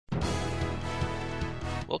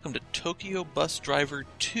Welcome to Tokyo Bus Driver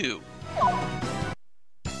 2.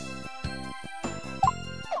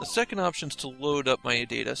 The second option is to load up my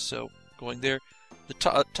data, so going there.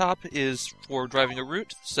 The top is for driving a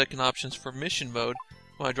route. The second option is for mission mode.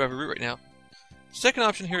 I want to drive a route right now. The second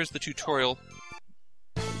option here is the tutorial.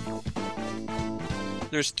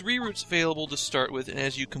 There's 3 routes available to start with, and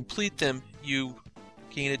as you complete them, you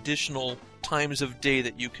gain additional times of day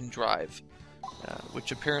that you can drive,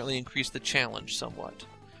 which apparently increase the challenge somewhat.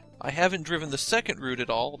 I haven't driven the second route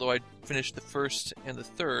at all, although I finished the first and the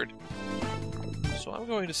third. So I'm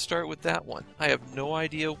going to start with that one. I have no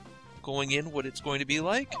idea going in what it's going to be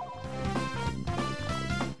like,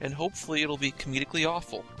 and hopefully it'll be comedically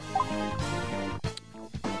awful.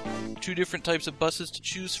 2 different types of buses to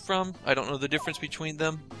choose from. I don't know the difference between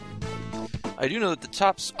them. I do know that the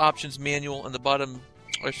top option's manual and the bottom,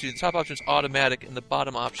 or excuse me, the top option's automatic and the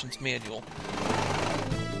bottom option's manual.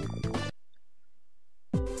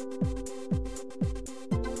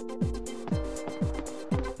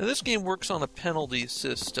 Now this game works on a penalty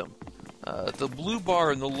system. The blue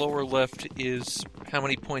bar in the lower left is how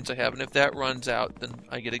many points I have, and if that runs out, then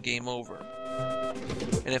I get a game over.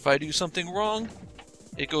 And if I do something wrong,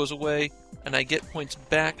 it goes away, and I get points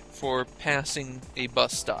back for passing a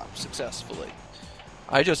bus stop successfully.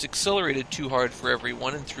 I just accelerated too hard for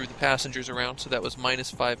everyone and threw the passengers around, so that was minus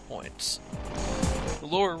 5 points. The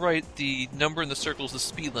lower right, the number in the circle is the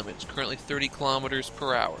speed limit. It's currently 30 kilometers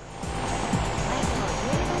per hour.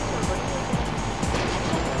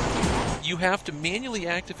 You have to manually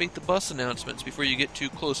activate the bus announcements before you get too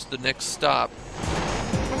close to the next stop.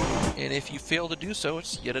 And if you fail to do so,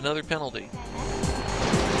 it's yet another penalty.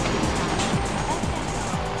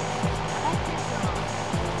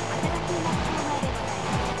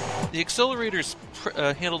 The accelerator is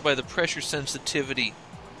handled by the pressure sensitivity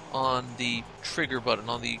on the trigger button,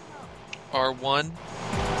 on the R1.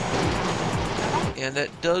 And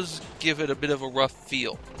that does give it a bit of a rough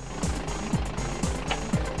feel.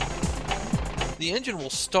 The engine will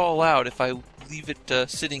stall out if I leave it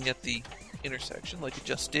sitting at the intersection like it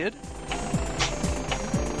just did.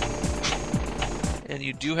 And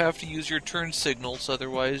you do have to use your turn signals,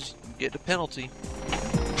 otherwise you get a penalty.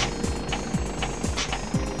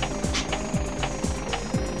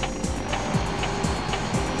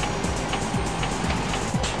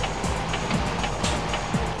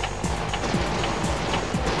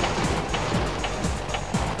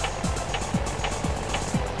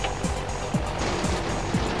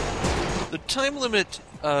 Time limit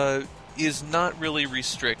is not really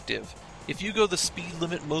restrictive. If you go the speed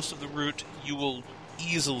limit most of the route, you will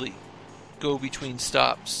easily go between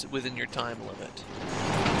stops within your time limit.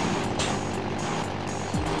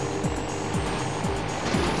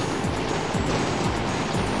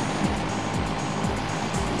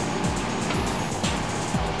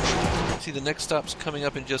 See, the next stop's coming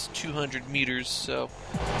up in just 200 meters, so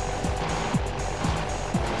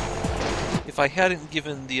if I hadn't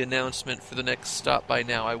given the announcement for the next stop by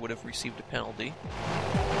now, I would have received a penalty.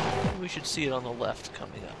 We should see it on the left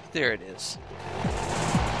coming up. There it is.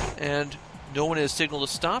 And no one has signaled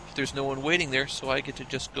to stop. There's no one waiting there, so I get to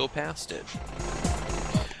just go past it.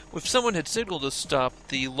 If someone had signaled to stop,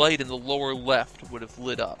 the light in the lower left would have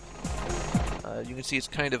lit up. You can see it's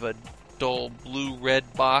kind of a dull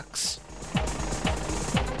blue-red box.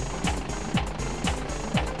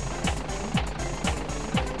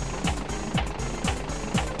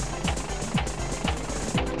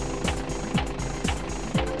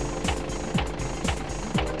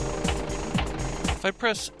 If I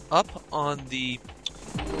press up on the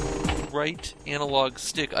right analog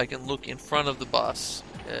stick, I can look in front of the bus,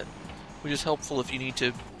 which is helpful if you need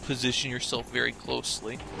to position yourself very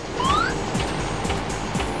closely.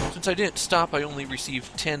 Since I didn't stop, I only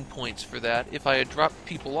received 10 points for that. If I had dropped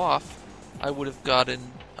people off, I would have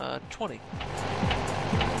gotten 20.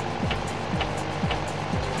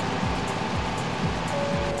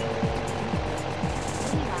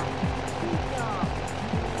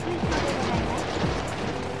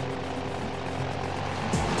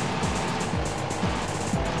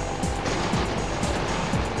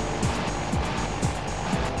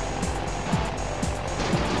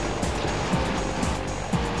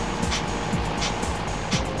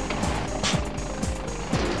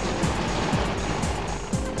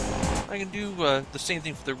 I can do the same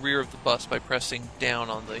thing for the rear of the bus by pressing down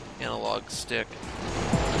on the analog stick.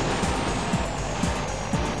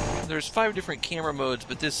 There's 5 different camera modes,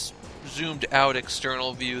 but this zoomed out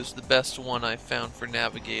external view is the best one I've found for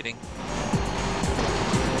navigating.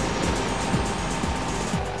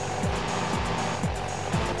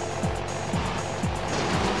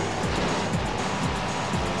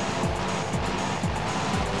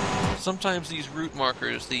 Sometimes these route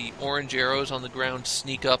markers, the orange arrows on the ground,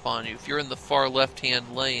 sneak up on you. If you're in the far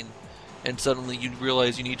left-hand lane and suddenly you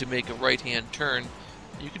realize you need to make a right-hand turn,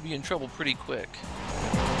 you could be in trouble pretty quick.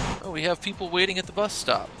 Oh, we have people waiting at the bus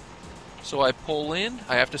stop. So I pull in,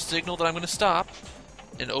 I have to signal that I'm going to stop,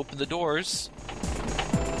 and open the doors.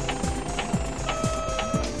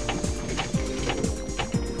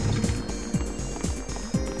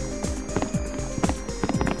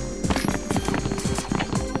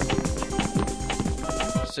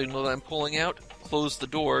 Signal that I'm pulling out, close the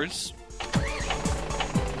doors,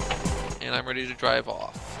 and I'm ready to drive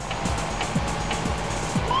off.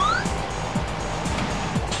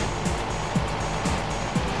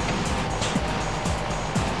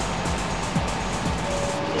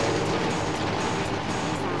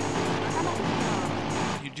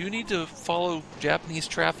 You do need to follow Japanese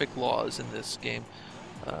traffic laws in this game,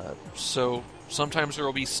 so sometimes there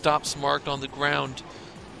will be stops marked on the ground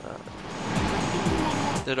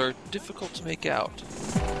that are difficult to make out.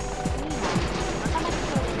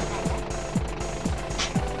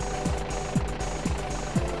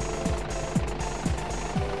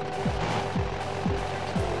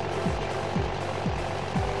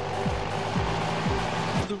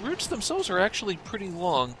 The routes themselves are actually pretty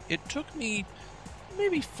long. It took me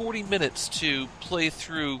maybe 40 minutes to play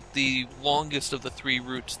through the longest of the 3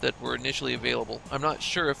 routes that were initially available. I'm not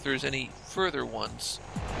sure if there's any further ones.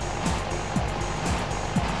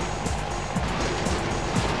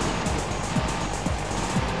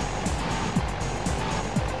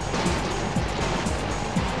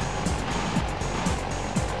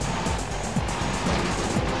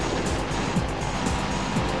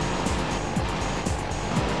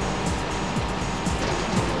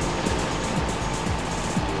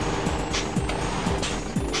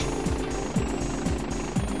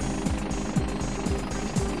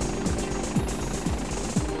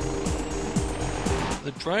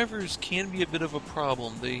 Drivers can be a bit of a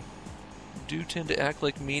problem. They do tend to act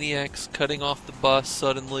like maniacs, cutting off the bus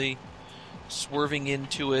suddenly, swerving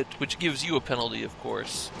into it, which gives you a penalty, of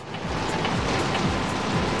course.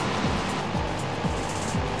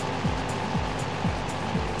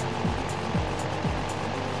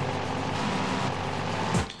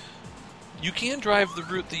 You can drive the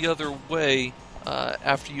route the other way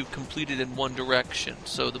after you've completed in one direction.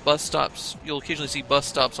 So the bus stops, you'll occasionally see bus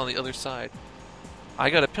stops on the other side. I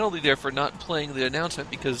got a penalty there for not playing the announcement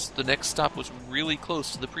because the next stop was really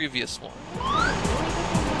close to the previous one.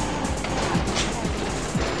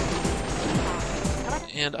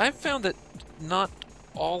 And I've found that not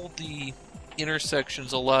all the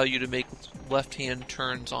intersections allow you to make left-hand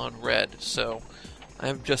turns on red, so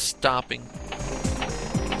I'm just stopping.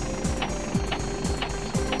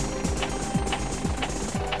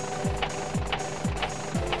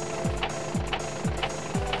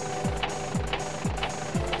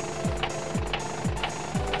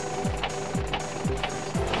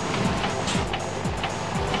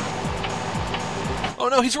 Oh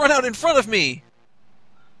no, he's run out in front of me!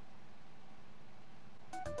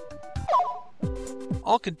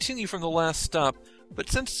 I'll continue from the last stop, but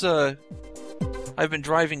since I've been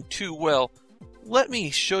driving too well, let me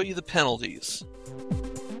show you the penalties.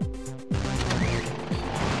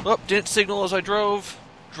 Oh, didn't signal as I drove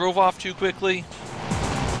off too quickly,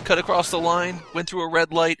 cut across the line, went through a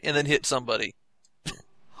red light, and then hit somebody.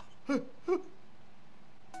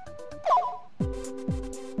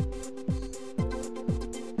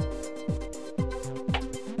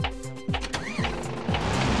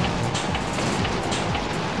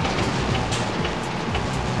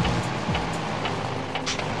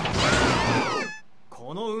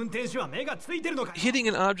 Hitting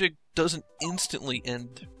an object doesn't instantly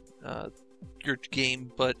end your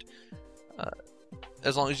game, but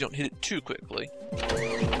as long as you don't hit it too quickly. I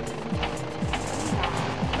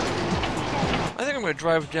think I'm going to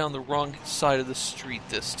drive down the wrong side of the street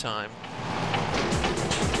this time.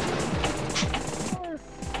 Or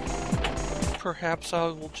perhaps I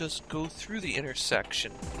will just go through the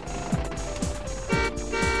intersection.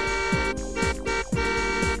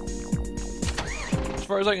 As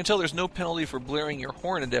far as I can tell, there's no penalty for blaring your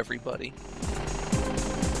horn at everybody.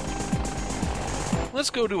 Let's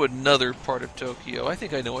go to another part of Tokyo. I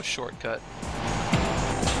think I know a shortcut.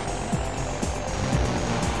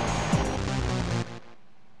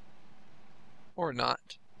 Or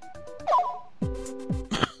not.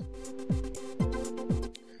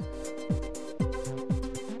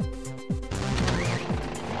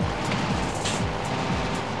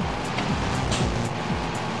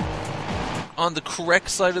 On the correct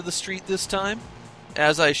side of the street this time,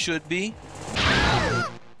 as I should be.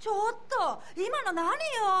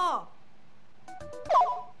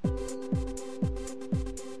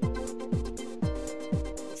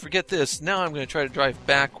 Forget this. Now I'm going to try to drive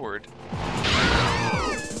backward.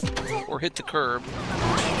 Or hit the curb.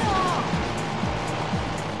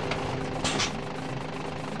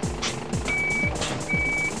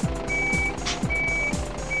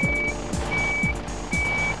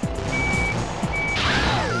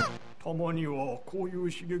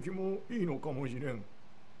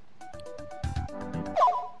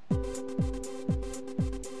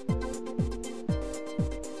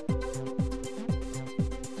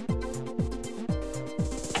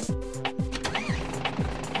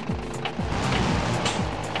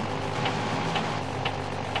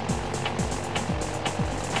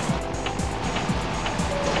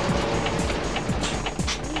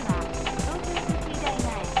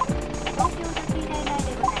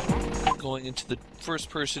 Going into the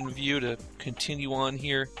first-person view to continue on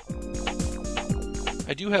here.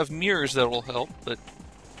 I do have mirrors that will help, but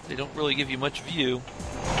they don't really give you much view.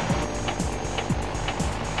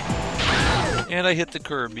 And I hit the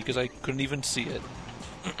curb because I couldn't even see it.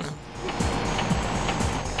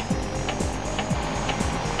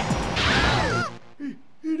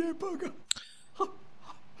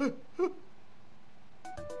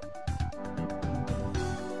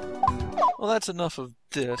 Well, that's enough of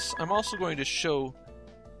this. I'm also going to show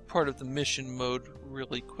part of the mission mode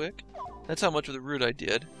really quick. That's how much of the route I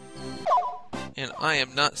did. And I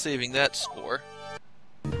am not saving that score.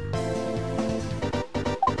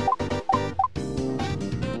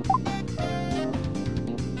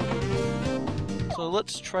 So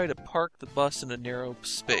let's try to park the bus in a narrow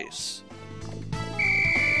space.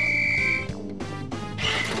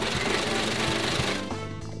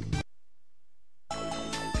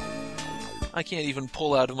 I can't even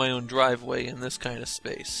pull out of my own driveway in this kind of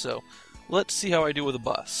space, so let's see how I do with a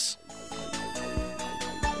bus.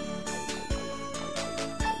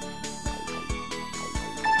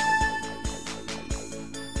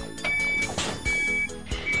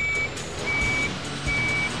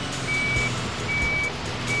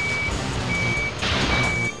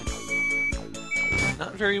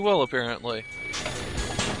 Not very well, apparently.